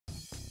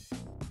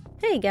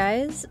Hey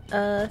guys,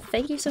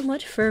 thank you so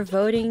much for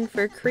voting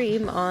for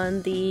Cream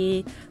on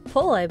the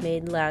poll I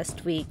made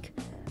last week.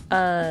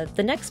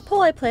 The next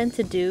poll I plan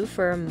to do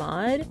for a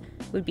mod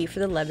would be for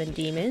the Lemon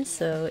Demon,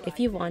 so if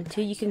you want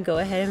to, you can go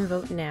ahead and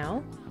vote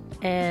now.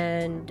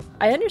 And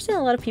I understand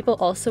a lot of people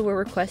also were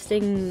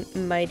requesting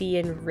Mighty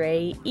and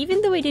Ray.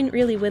 Even though he didn't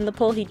really win the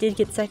poll, he did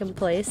get second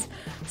place.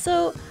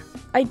 So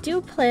I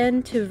do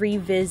plan to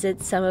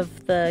revisit some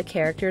of the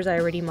characters I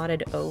already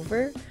modded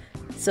over.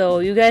 So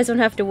you guys don't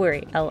have to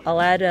worry.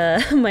 I'll add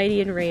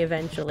Mighty and Ray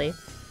eventually.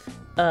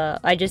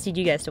 I just need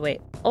you guys to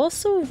wait.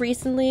 Also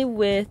recently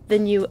with the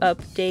new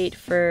update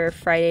for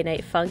Friday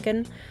Night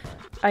Funkin',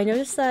 I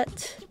noticed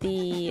that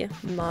the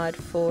mod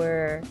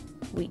for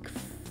week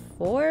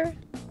 4?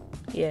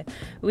 Yeah,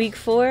 week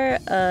 4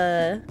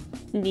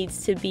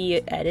 needs to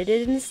be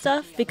edited and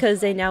stuff because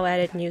they now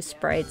added new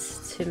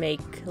sprites to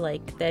make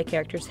like the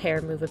character's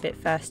hair move a bit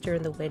faster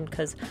in the wind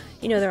because,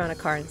 you know, they're on a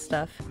car and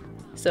stuff.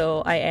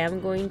 So I am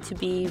going to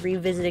be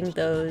revisiting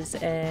those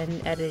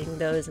and editing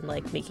those and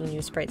like making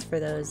new sprites for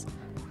those.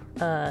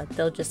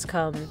 They'll just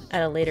come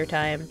at a later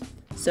time.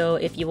 So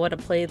if you want to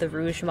play the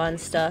Rougemont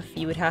stuff,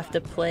 you would have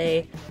to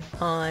play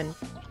on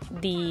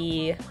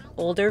the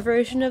older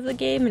version of the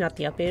game and not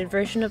the updated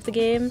version of the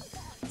game.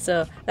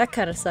 So that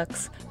kind of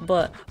sucks,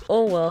 but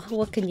oh well,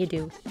 what can you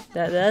do?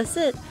 That's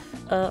it.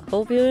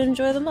 Hope you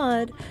enjoy the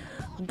mod.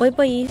 Bye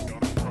bye.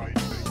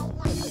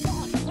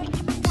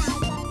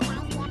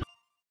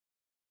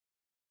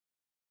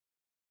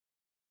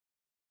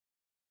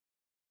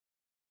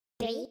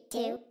 3,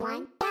 2,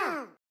 1,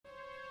 go!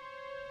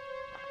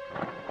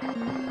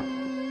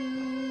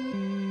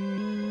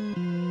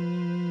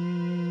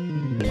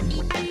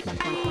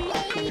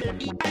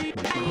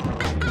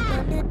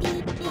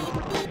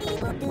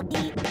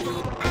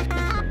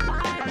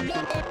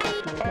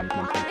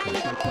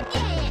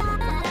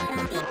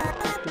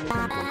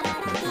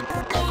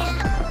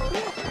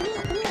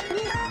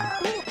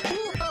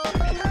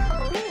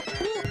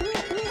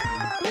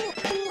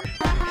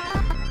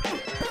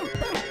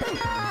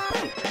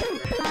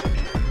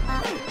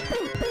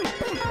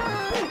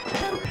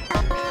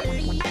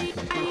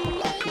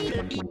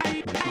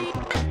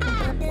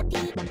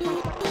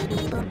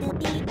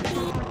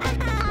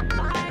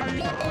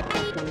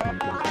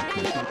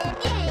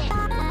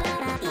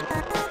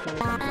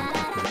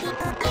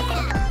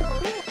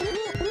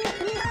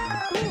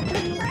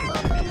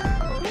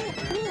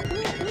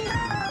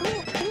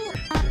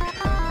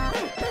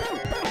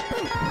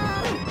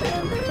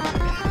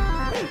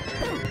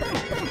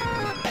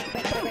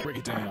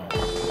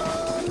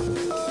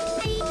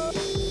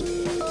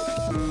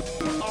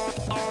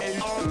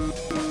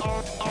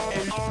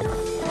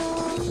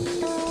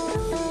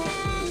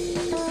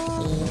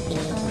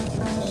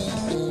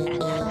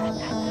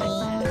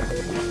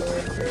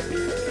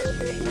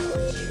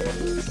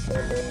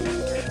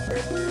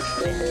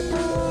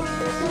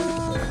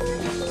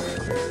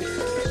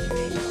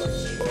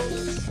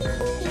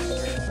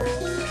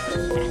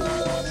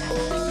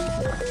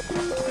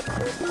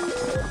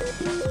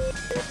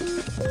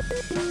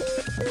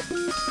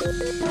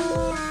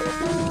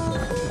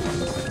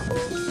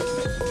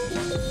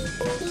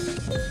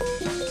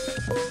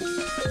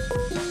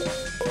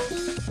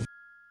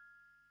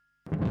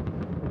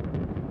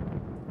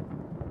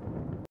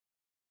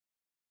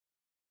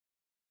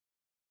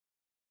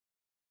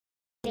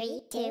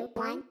 Three, two,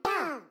 one,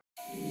 go!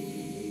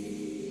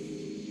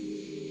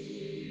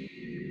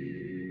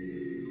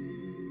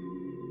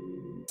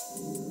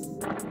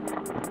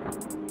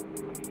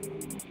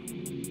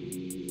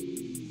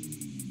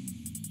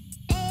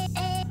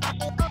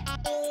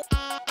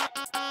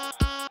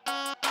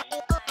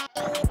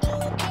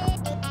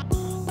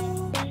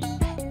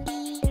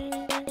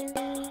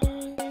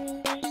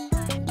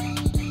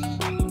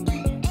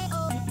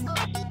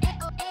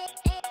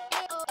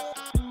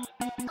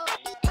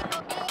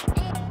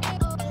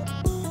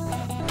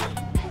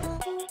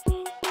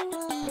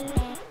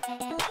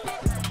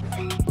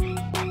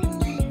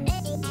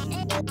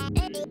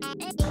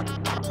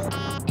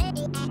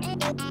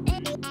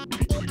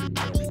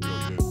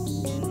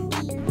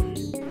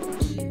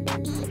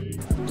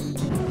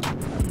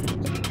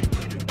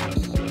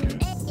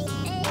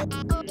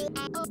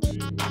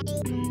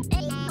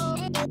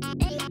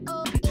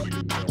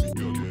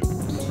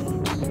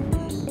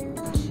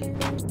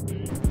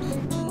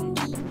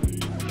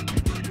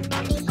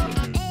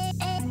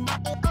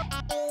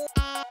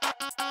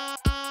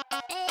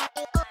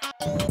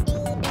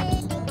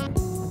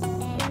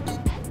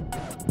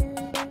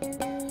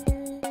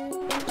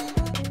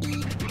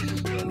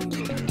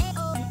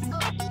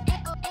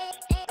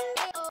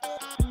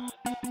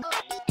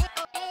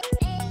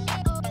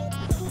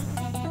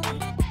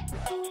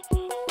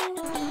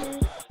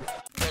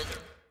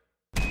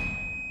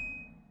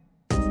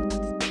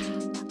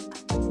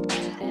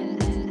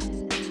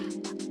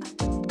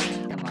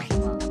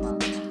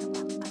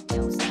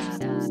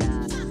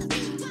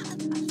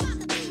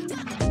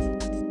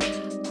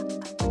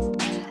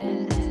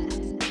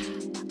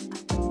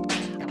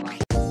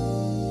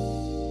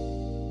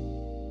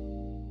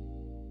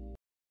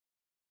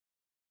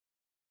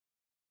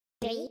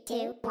 3,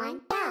 2,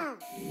 1,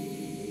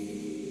 go!